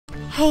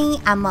Hey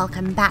and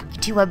welcome back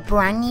to a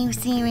brand new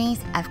series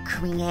of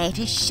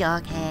Creator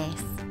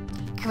Showcase.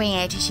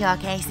 Creator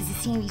Showcase is a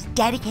series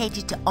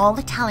dedicated to all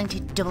the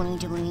talented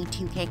WWE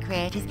 2K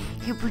creators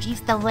who produce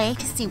the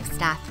latest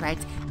superstar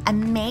threads,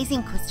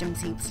 amazing custom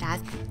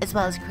superstars, as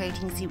well as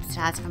creating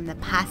superstars from the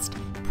past,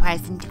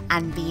 present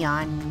and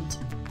beyond.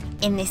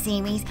 In this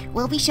series,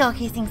 we'll be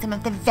showcasing some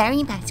of the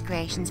very best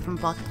creations from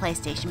both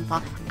PlayStation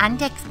 4 and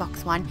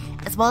Xbox One,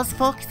 as well as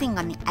focusing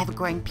on the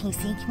ever-growing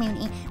PC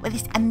community with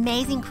its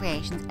amazing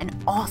creations and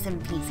awesome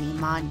PC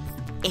mods.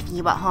 If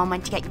you at home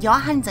want to get your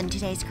hands on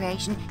today's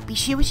creation, be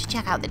sure to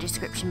check out the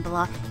description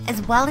below, as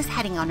well as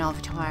heading on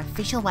over to our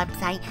official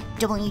website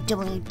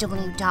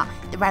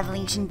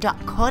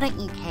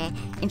www.RevELLEution.co.uk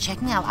and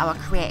checking out our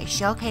Creator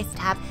Showcase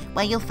tab,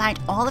 where you'll find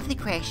all of the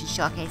creations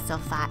showcased so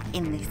far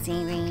in this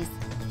series.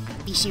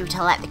 Be sure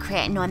to let the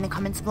creator know in the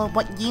comments below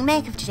what you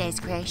make of today's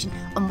creation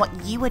and what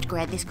you would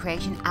grade this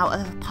creation out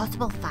of a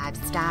possible 5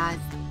 stars.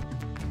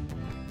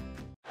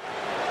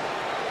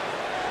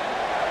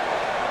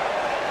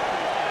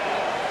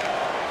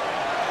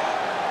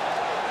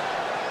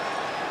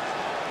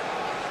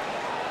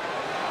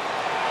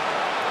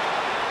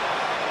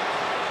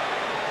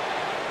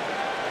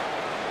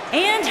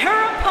 And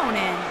her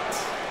opponent,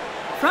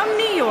 from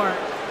New York,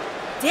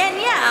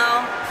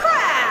 Deonna Purrazzo.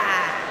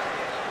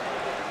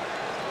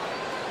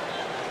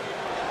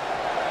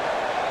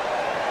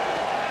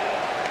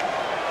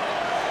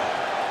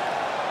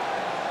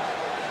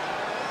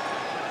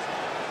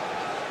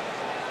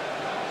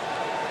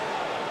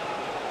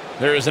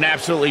 There is an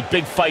absolutely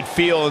big fight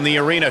feel in the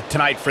arena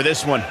tonight for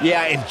this one.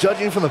 Yeah, and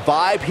judging from the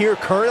vibe here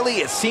currently,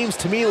 it seems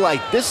to me like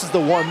this is the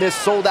one this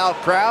sold-out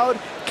crowd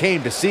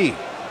came to see.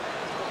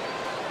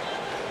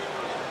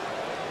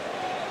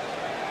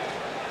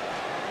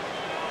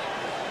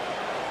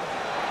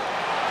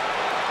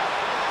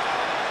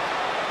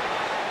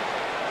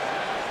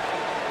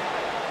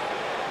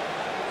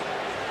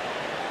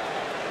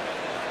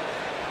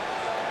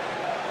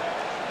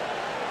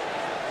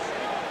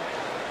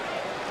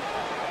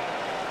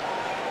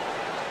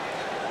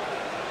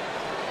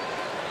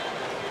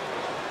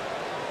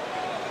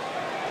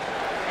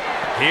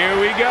 Here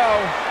we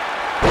go.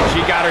 She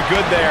got her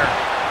good there.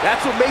 That's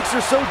what makes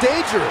her so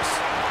dangerous.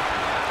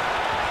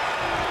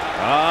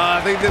 I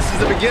think this is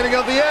the beginning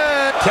of the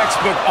end.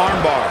 Textbook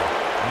armbar.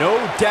 No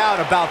doubt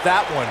about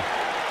that one.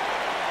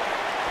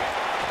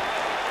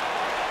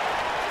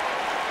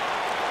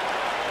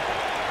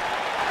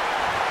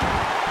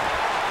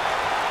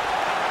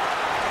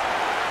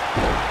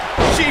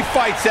 She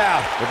fights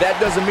out. But that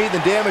doesn't mean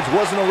the damage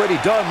wasn't already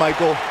done,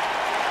 Michael.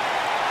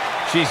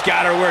 She's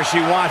got her where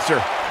she wants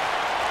her.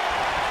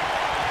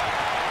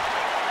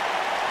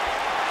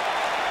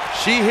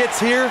 She hits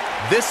here,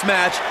 this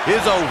match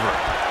is over.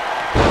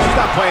 She's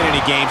not playing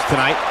any games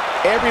tonight.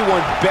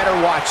 Everyone better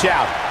watch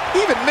out.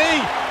 Even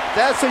me.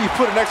 That's how you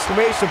put an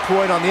exclamation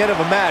point on the end of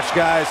a match,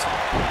 guys.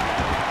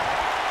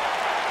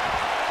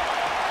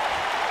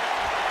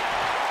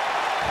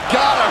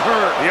 Gotta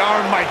hurt. The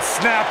arm might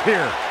snap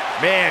here.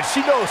 Man,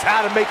 she knows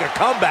how to make a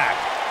comeback.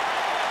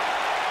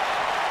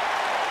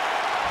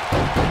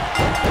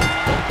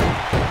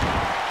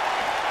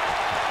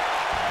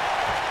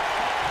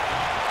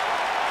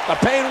 The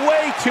pain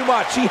way too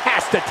much. She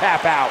has to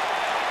tap out.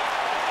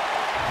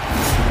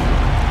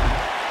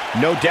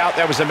 No doubt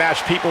that was a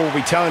match people will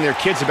be telling their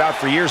kids about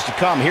for years to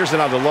come. Here's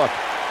another look.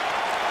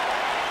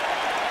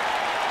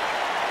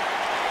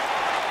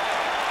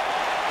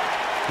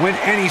 When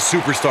any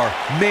superstar,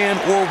 man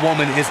or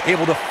woman, is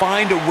able to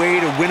find a way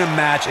to win a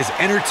match as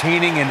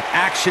entertaining and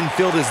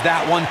action-filled as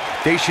that one,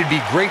 they should be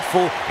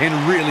grateful and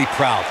really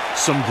proud.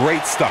 Some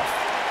great stuff.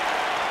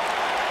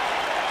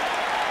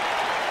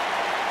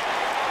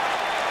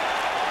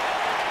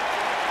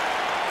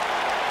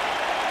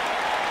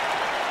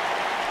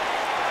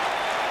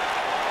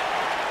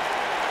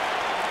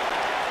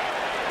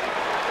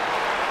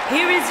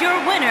 Here is your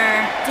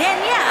winner,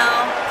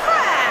 Deonna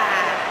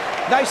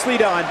Purrazzo. Nicely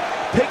done.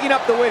 Picking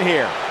up the win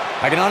here.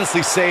 I can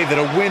honestly say that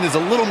a win is a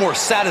little more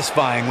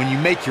satisfying when you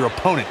make your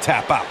opponent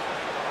tap out.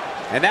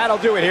 And that'll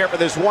do it here for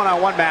this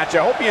one-on-one match.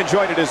 I hope you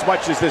enjoyed it as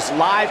much as this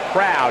live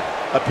crowd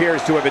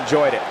appears to have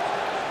enjoyed it.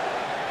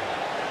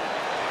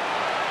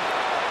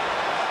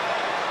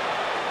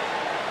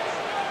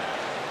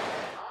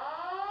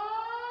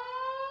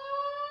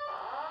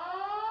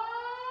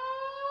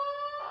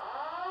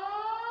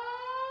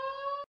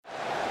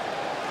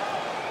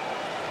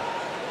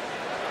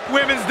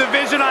 Women's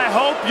division, I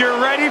hope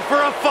you're ready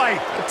for a fight.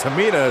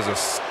 Tamina is a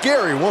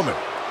scary woman.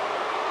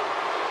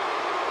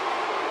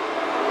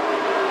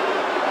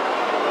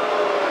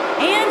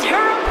 And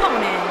her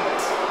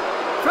opponent,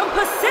 from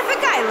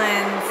Pacific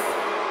Islands,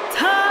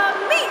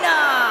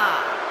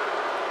 Tamina.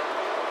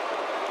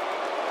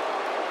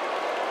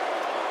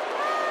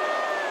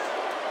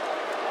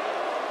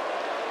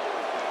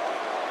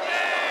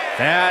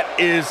 That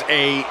is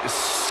a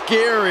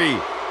scary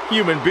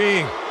human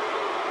being.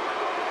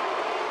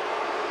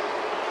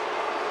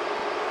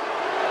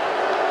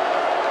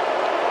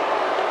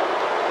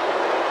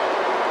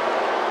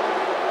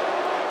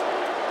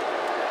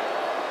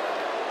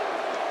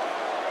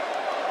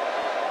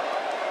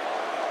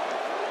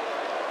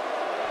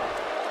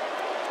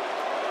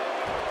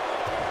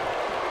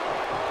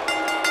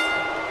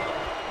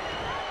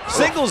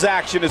 Singles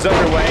action is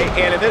underway,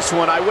 and in this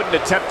one, I wouldn't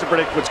attempt to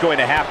predict what's going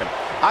to happen.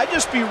 I'd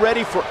just be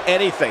ready for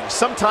anything.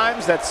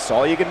 Sometimes that's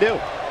all you can do.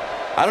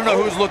 I don't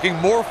know who's looking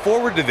more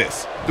forward to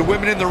this, the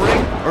women in the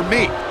ring or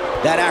me.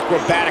 That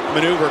acrobatic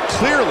maneuver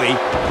clearly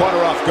caught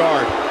her off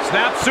guard.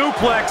 Snap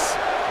suplex.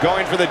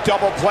 Going for the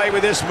double play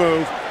with this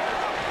move.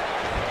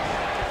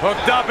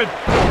 Hooked up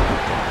and...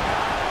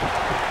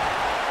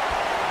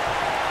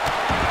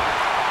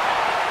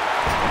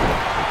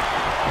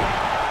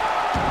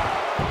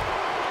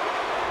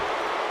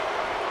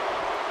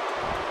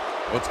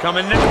 What's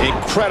coming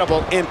next?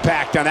 Incredible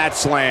impact on that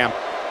slam.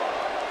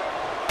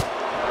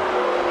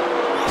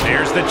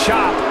 There's the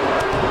chop.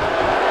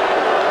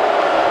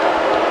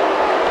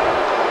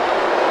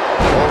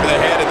 Over the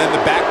head and then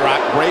the back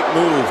rock. Great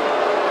move.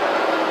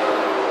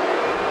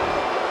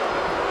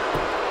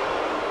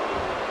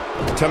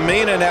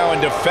 Tamina now in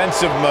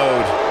defensive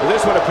mode. Well,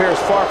 this one appears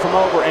far from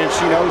over, and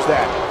she knows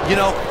that. You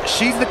know,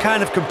 she's the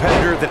kind of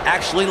competitor that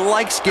actually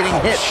likes getting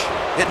hit.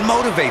 It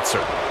motivates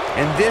her.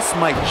 And this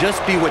might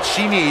just be what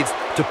she needs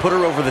to put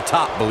her over the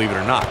top, believe it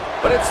or not.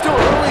 But it's still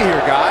early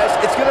here, guys.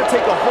 It's going to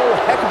take a whole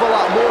heck of a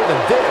lot more than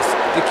this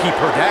to keep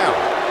her down.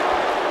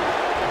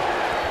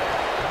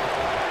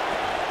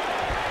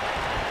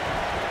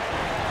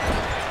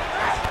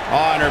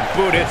 Oh, and her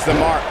boot hits the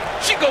mark.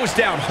 She goes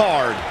down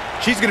hard.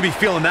 She's going to be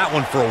feeling that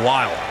one for a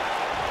while.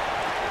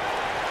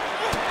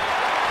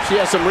 She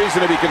has some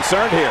reason to be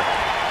concerned here.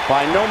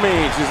 By no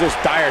means is this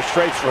dire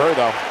straits for her,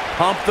 though.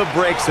 Pump the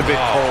brakes a bit,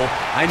 Cole.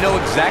 I know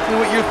exactly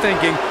what you're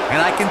thinking,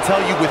 and I can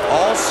tell you with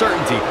all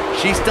certainty,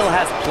 she still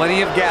has plenty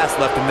of gas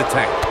left in the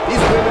tank.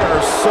 These women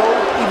are so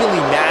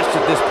evenly matched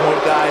at this point,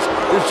 guys.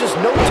 There's just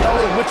no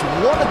telling which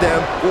one of them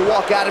will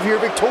walk out of here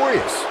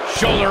victorious.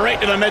 Shoulder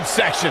right to the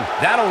midsection.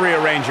 That'll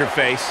rearrange her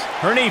face.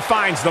 Her knee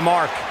finds the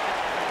mark.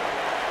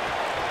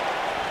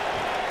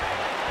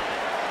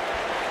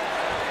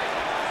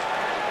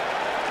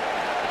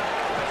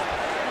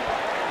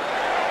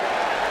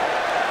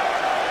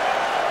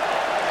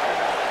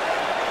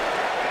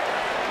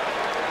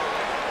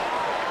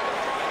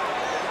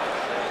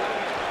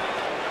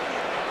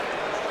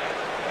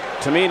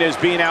 Tamina is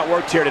being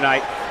outworked here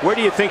tonight. Where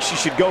do you think she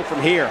should go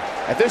from here?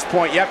 At this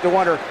point, you have to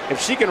wonder if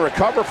she can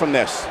recover from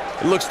this.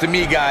 It looks to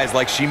me, guys,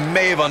 like she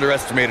may have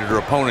underestimated her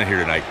opponent here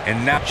tonight.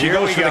 And now She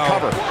goes for the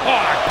cover.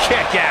 Oh,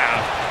 kick out.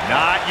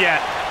 Not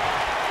yet.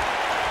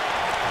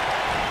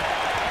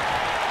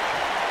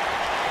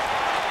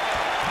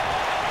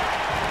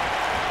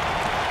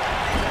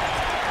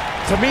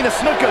 Tamina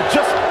Snuka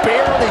just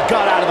barely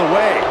got out of the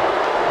way.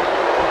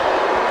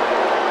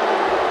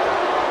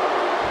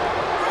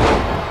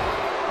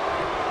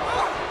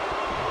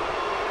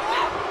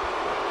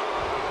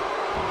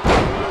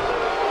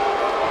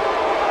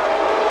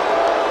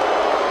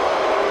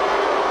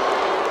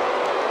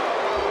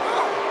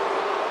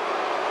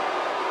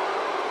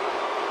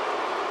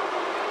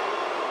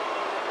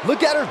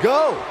 Look at her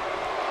go.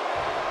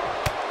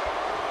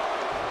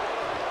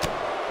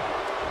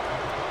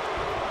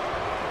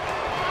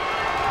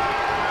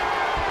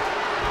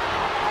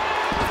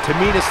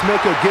 Tamina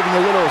Snuka giving a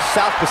little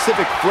South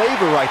Pacific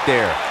flavor right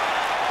there.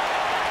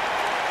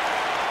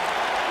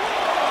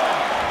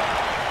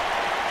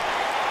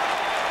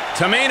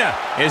 Tamina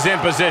is in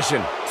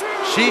position.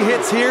 she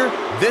hits here,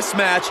 this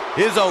match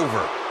is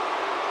over.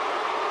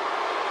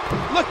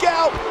 Look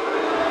out!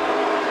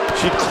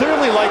 She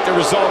clearly liked the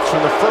results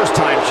from the first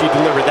time she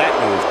delivered that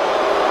move.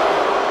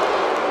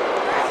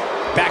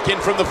 Back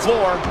in from the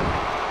floor.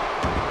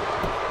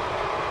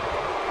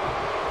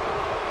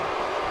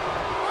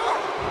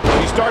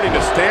 She's starting to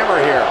stammer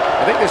here.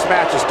 I think this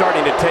match is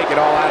starting to take it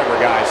all out of her,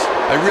 guys.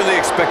 I really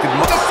expected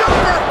more. The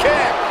super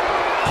kick!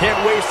 Can't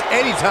waste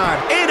any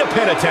time. And a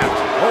pin attempt.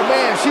 Oh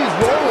man, she's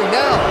rolling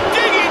now.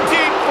 Digging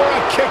deep for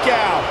a kick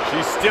out.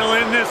 She's still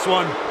in this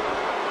one.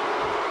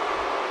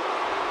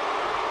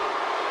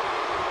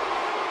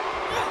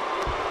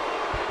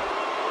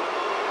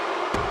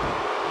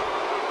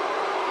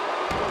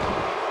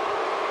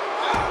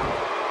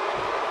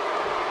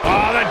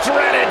 Oh, the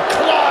dreaded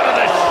claw to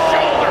the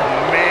shoulder,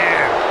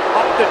 man.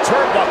 Up the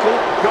turnbuckle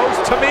goes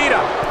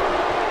Tamina.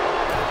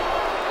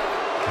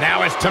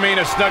 Now it's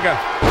Tamina Snuka.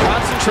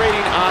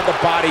 Concentrating on the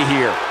body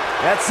here.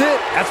 That's it.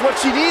 That's what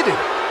she needed.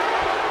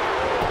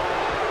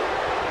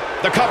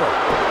 The cover.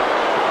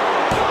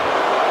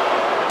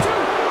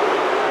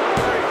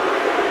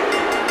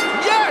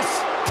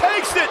 Yes!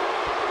 Takes it!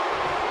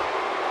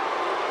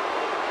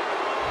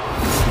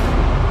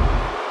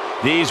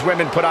 These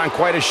women put on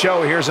quite a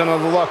show. Here's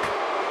another look.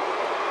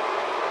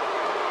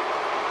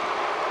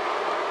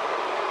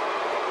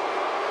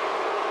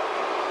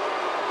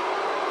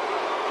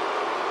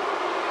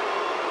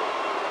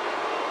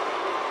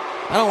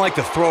 I don't like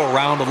to throw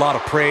around a lot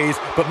of praise,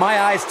 but my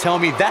eyes tell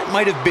me that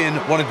might have been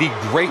one of the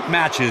great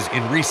matches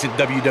in recent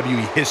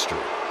WWE history.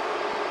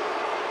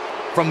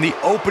 From the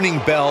opening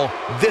bell,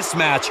 this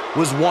match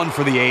was one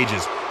for the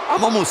ages.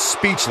 I'm almost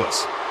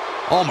speechless.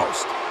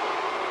 Almost.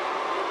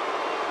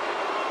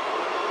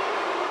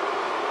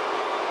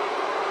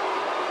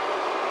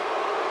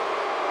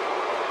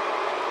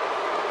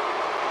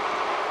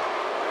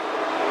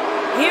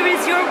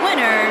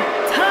 winner,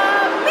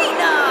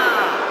 Tamina.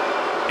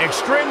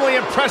 Extremely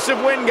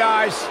impressive win,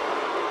 guys.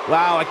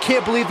 Wow, I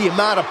can't believe the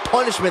amount of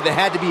punishment that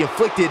had to be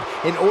inflicted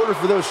in order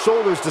for those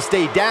shoulders to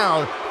stay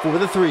down for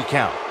the 3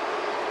 count.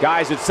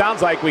 Guys, it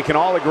sounds like we can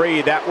all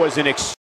agree that was an